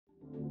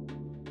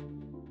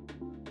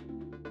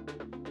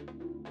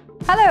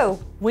Hello!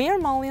 We are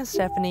Molly and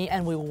Stefanie,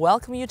 and we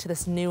welcome you to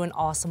this new and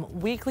awesome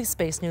weekly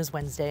Space News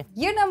Wednesday.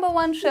 Your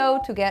 #1 show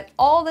to get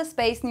all the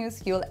space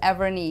news you'll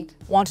ever need.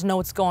 Want to know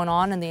what's going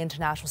on in the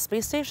International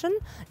Space Station,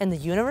 in the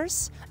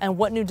universe, and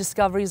what new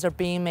discoveries are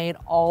being made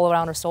all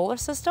around our solar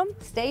system?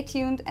 Stay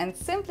tuned and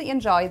simply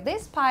enjoy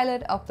this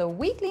pilot of the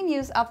weekly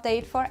news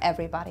update for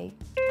everybody.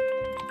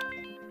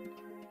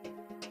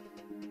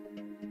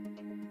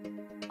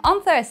 On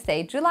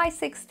Thursday, July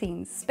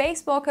 16,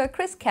 spacewalker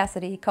Chris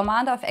Cassidy,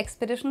 commander of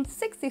Expedition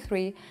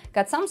 63,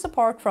 got some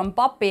support from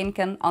Bob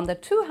Behnken on the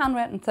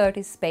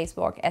 230th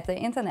spacewalk at the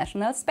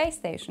International Space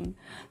Station.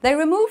 They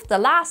removed the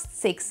last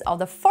 6 of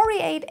the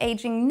 48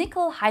 aging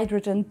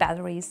nickel-hydrogen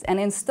batteries and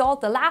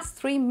installed the last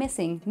 3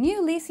 missing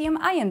new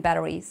lithium-ion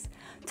batteries,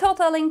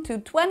 totaling to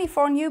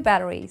 24 new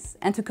batteries,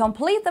 and to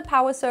complete the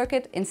power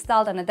circuit,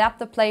 installed an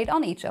adapter plate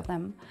on each of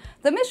them.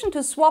 The mission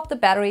to swap the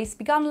batteries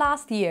began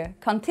last year,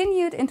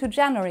 continued into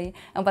January,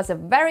 and was a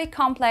very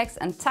complex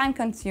and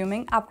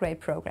time-consuming upgrade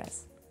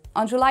progress.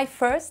 On July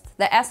 1st,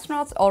 the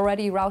astronauts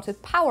already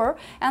routed power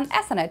and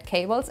Ethernet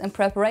cables in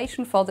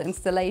preparation for the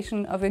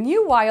installation of a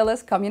new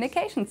wireless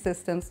communication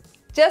systems,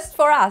 just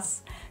for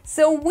us.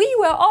 So we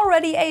were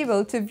already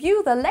able to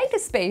view the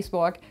latest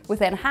spacewalk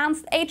with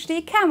enhanced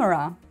HD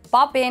camera.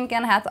 Bob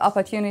Behnken had the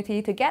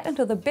opportunity to get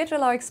into the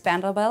Bigelow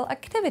Expandable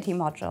Activity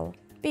Module,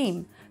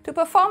 BEAM, to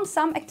perform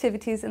some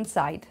activities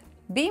inside.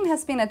 BEAM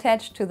has been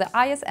attached to the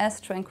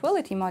ISS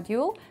Tranquility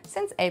module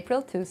since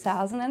April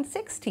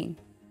 2016.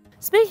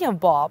 Speaking of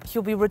Bob,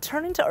 he'll be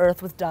returning to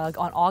Earth with Doug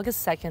on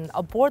August 2nd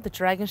aboard the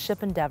Dragon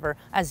ship Endeavour,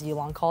 as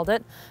Elon called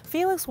it.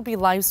 Felix will be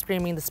live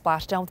streaming the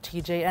splashdown with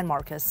TJ and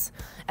Marcus.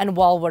 And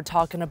while we're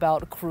talking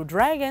about Crew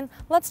Dragon,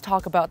 let's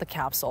talk about the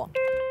capsule.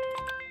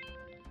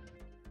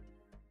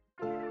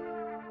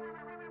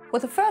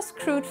 With the first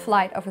crewed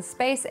flight of a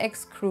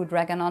SpaceX Crew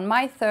Dragon on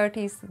May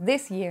 30th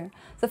this year,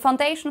 the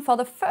foundation for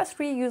the first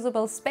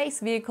reusable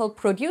space vehicle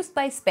produced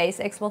by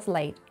SpaceX was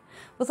laid.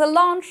 With the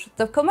launch,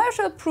 the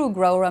commercial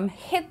program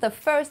hit the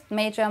first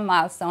major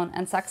milestone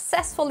and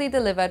successfully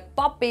delivered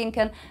Bob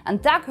Behnken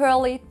and Doug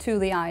Hurley to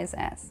the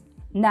ISS.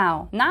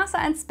 Now, NASA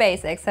and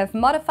SpaceX have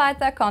modified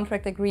their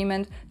contract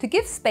agreement to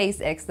give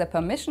SpaceX the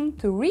permission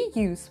to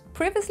reuse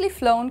previously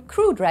flown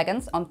Crew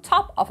Dragons on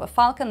top of a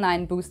Falcon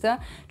 9 booster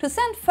to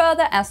send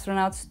further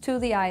astronauts to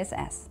the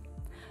ISS.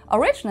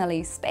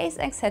 Originally,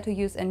 SpaceX had to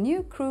use a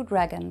new Crew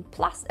Dragon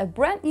plus a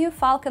brand new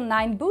Falcon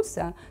 9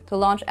 booster to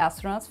launch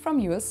astronauts from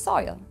US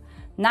soil.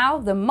 Now,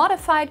 the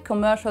modified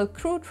commercial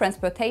crew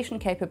transportation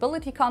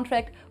capability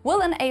contract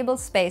will enable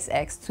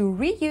SpaceX to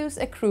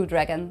reuse a Crew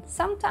Dragon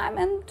sometime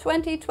in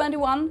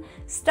 2021,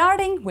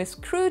 starting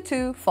with Crew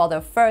 2 for the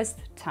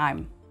first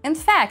time. In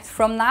fact,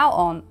 from now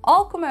on,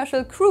 all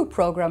commercial crew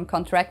program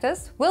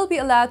contractors will be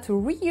allowed to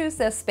reuse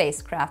their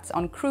spacecrafts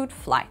on crewed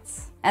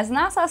flights. As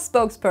NASA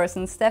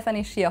spokesperson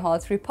Stefanie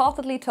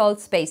reportedly told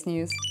Space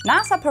News,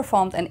 NASA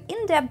performed an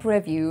in-depth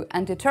review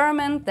and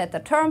determined that the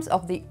terms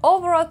of the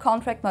overall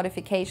contract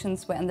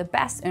modifications were in the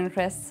best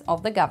interests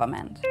of the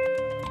government.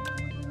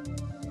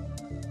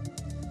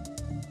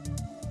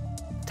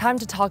 Time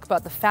to talk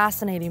about the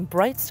fascinating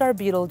bright star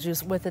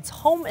Betelgeuse with its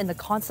home in the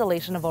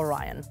constellation of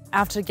Orion.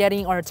 After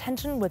getting our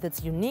attention with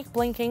its unique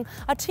blinking,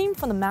 a team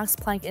from the Max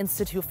Planck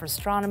Institute for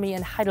Astronomy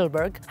in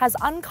Heidelberg has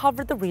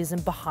uncovered the reason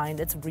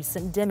behind its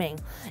recent dimming.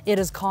 It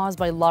is caused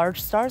by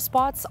large star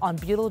spots on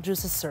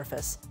Betelgeuse's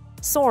surface.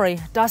 Sorry,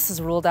 dust is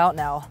ruled out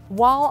now.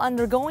 While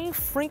undergoing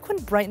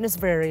frequent brightness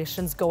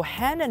variations go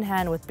hand in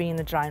hand with being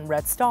a giant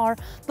red star,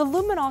 the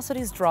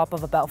luminosity's drop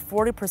of about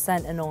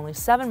 40% in only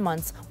 7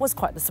 months was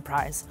quite the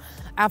surprise.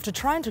 After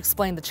trying to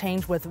explain the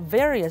change with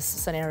various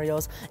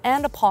scenarios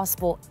and a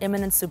possible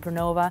imminent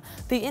supernova,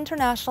 the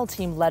international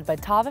team led by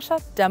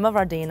Tavisha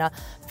Demavardena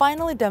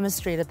finally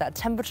demonstrated that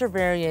temperature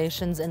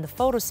variations in the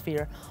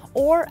photosphere,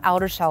 or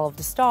outer shell of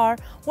the star,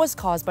 was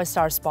caused by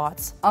star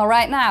spots. All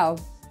right now.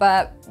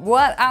 But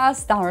what are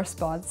star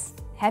spots?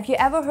 Have you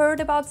ever heard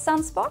about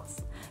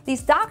sunspots?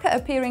 These darker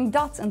appearing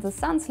dots in the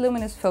sun's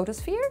luminous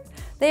photosphere?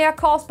 They are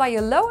caused by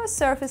a lower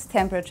surface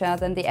temperature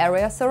than the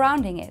area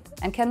surrounding it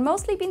and can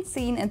mostly be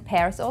seen in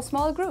pairs or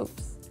small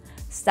groups.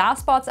 Star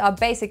spots are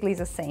basically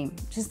the same,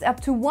 just up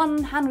to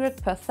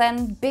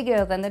 100%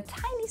 bigger than the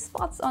tiny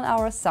spots on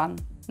our sun.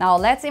 Now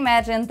let's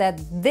imagine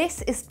that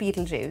this is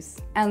Betelgeuse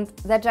and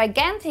that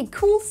gigantic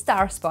cool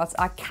star spots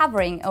are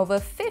covering over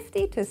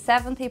 50 to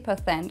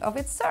 70% of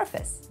its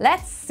surface.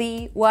 Let's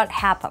see what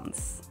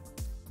happens.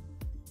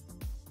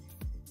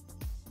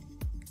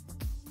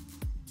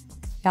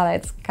 Yeah,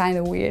 that's kind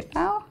of weird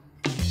now.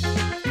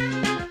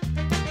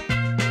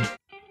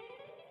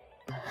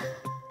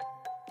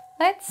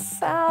 Let's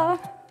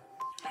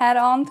head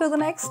on to the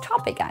next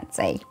topic, I'd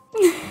say.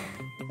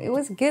 It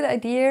was a good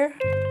idea.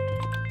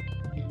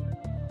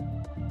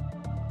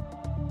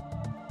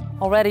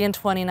 Already in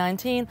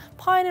 2019,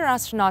 Pioneer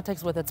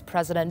Astronautics with its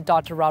president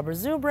Dr. Robert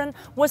Zubrin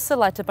was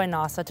selected by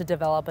NASA to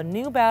develop a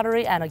new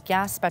battery and a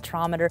gas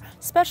spectrometer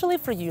specially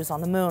for use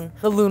on the moon.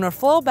 The Lunar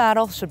Flow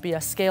Battle should be a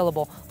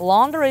scalable,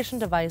 long-duration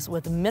device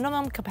with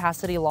minimum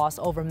capacity loss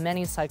over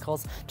many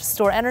cycles to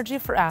store energy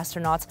for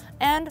astronauts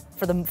and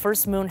for the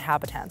first moon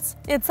habitants.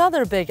 Its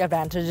other big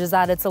advantage is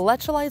that its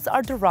electrolytes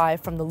are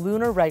derived from the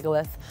lunar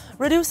regolith,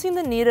 reducing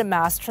the needed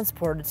mass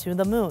transported to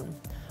the moon.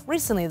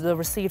 Recently, they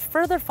received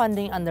further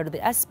funding under the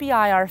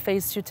SBIR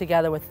Phase 2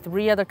 together with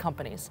 3 other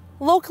companies.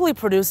 Locally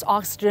produced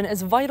oxygen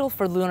is vital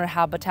for lunar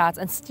habitats,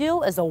 and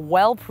steel is a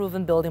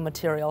well-proven building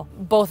material.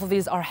 Both of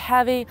these are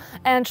heavy,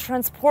 and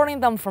transporting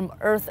them from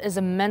Earth is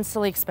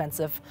immensely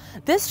expensive.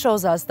 This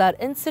shows us that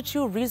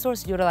in-situ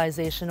resource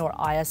utilization, or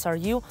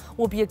ISRU,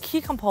 will be a key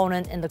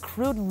component in the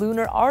crewed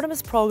lunar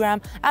Artemis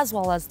program, as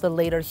well as the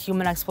later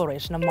human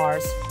exploration of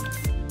Mars.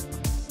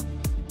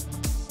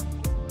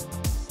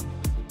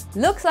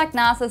 Looks like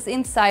NASA's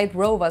InSight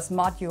rover's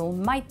module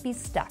might be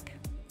stuck.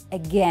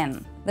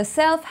 Again. The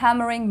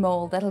self-hammering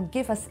mole that'll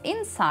give us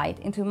insight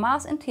into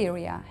Mars'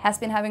 interior has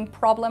been having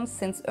problems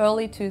since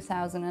early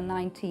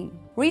 2019.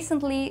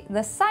 Recently,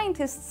 the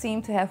scientists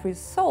seem to have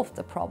resolved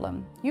the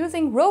problem,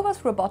 using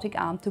rover's robotic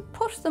arm to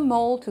push the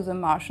mole to the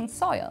Martian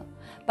soil.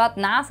 But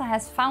NASA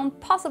has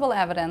found possible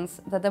evidence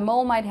that the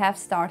mole might have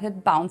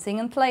started bouncing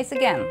in place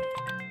again.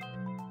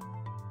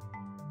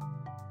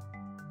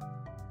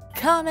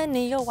 Comet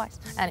Neowise.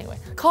 Anyway,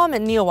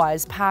 Comet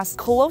Neowise passed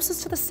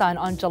closest to the Sun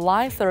on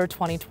July 3,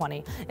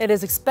 2020. It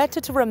is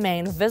expected to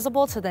remain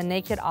visible to the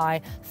naked eye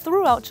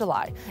throughout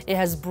July. It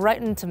has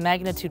brightened to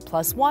magnitude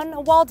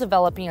 +1 while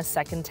developing a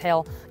second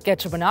tail.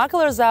 Get your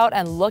binoculars out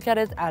and look at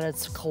it at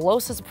its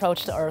closest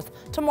approach to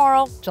Earth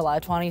tomorrow, July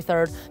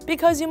 23rd,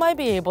 because you might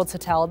be able to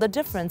tell the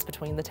difference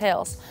between the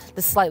tails.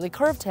 The slightly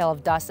curved tail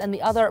of dust and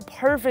the other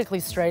perfectly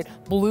straight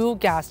blue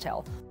gas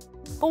tail.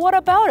 But what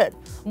about it?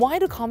 Why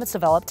do comets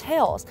develop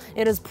tails?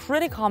 It is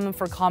pretty common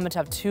for a comet to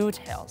have 2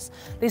 tails.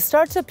 They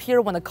start to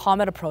appear when the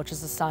comet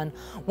approaches the Sun.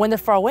 When they're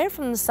far away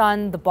from the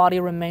Sun, the body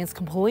remains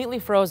completely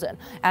frozen,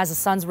 as the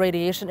Sun's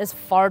radiation is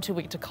far too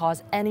weak to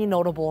cause any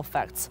notable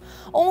effects.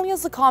 Only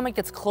as the comet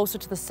gets closer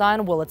to the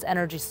Sun will its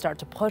energy start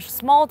to push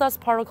small dust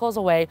particles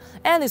away,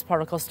 and these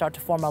particles start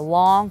to form a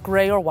long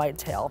gray or white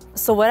tail.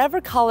 So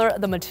whatever color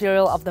the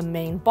material of the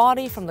main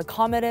body from the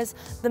comet is,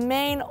 the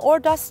mane or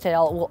dust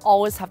tail will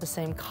always have the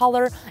same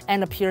color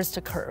and appears to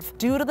curve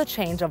due to the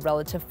change of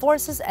relative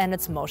forces and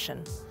its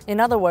motion. In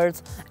other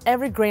words,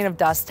 every grain of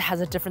dust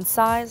has a different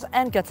size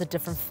and gets a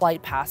different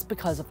flight path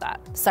because of that.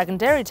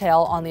 Secondary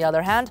tail, on the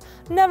other hand,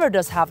 never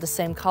does have the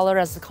same color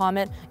as the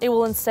comet. It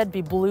will instead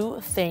be blue,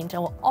 faint,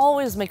 and will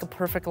always make a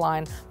perfect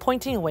line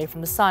pointing away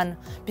from the Sun.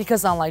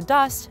 Because unlike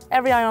dust,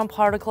 every ion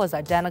particle is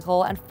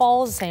identical and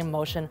follows the same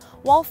motion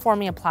while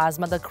forming a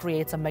plasma that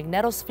creates a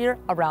magnetosphere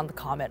around the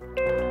comet.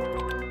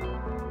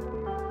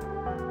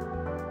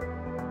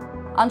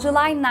 On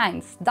July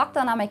 9th,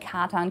 Dr.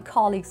 Namekata and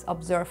colleagues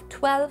observed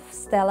 12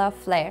 stellar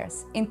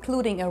flares,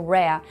 including a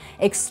rare,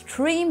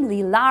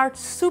 extremely large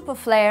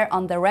superflare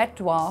on the red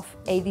dwarf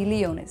AD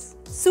Leonis.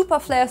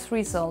 Superflares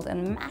result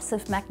in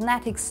massive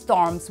magnetic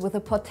storms with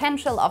the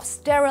potential of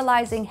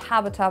sterilizing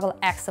habitable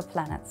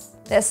exoplanets.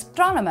 The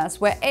astronomers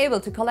were able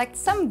to collect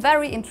some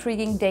very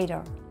intriguing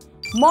data.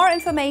 More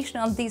information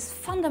on these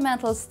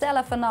fundamental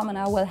stellar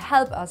phenomena will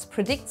help us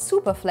predict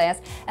superflares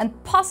and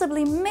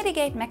possibly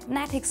mitigate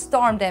magnetic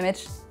storm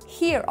damage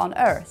here on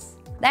Earth.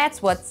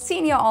 That's what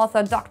senior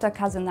author Dr.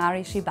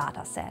 Kazunari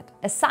Shibata said,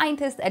 a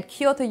scientist at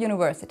Kyoto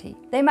University.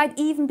 They might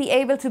even be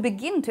able to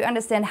begin to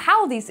understand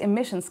how these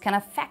emissions can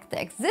affect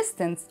the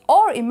existence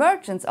or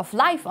emergence of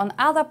life on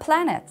other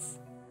planets.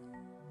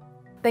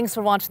 Thanks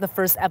for watching the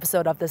first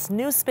episode of this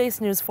new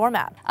space news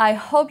format. I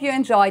hope you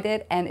enjoyed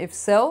it, and if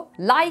so,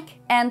 like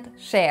and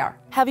share.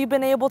 Have you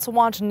been able to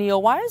watch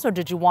Neowise, or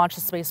did you watch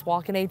the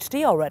spacewalk in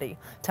HD already?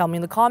 Tell me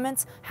in the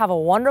comments. Have a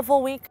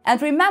wonderful week.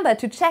 And remember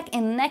to check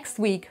in next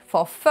week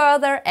for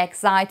further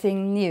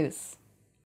exciting news.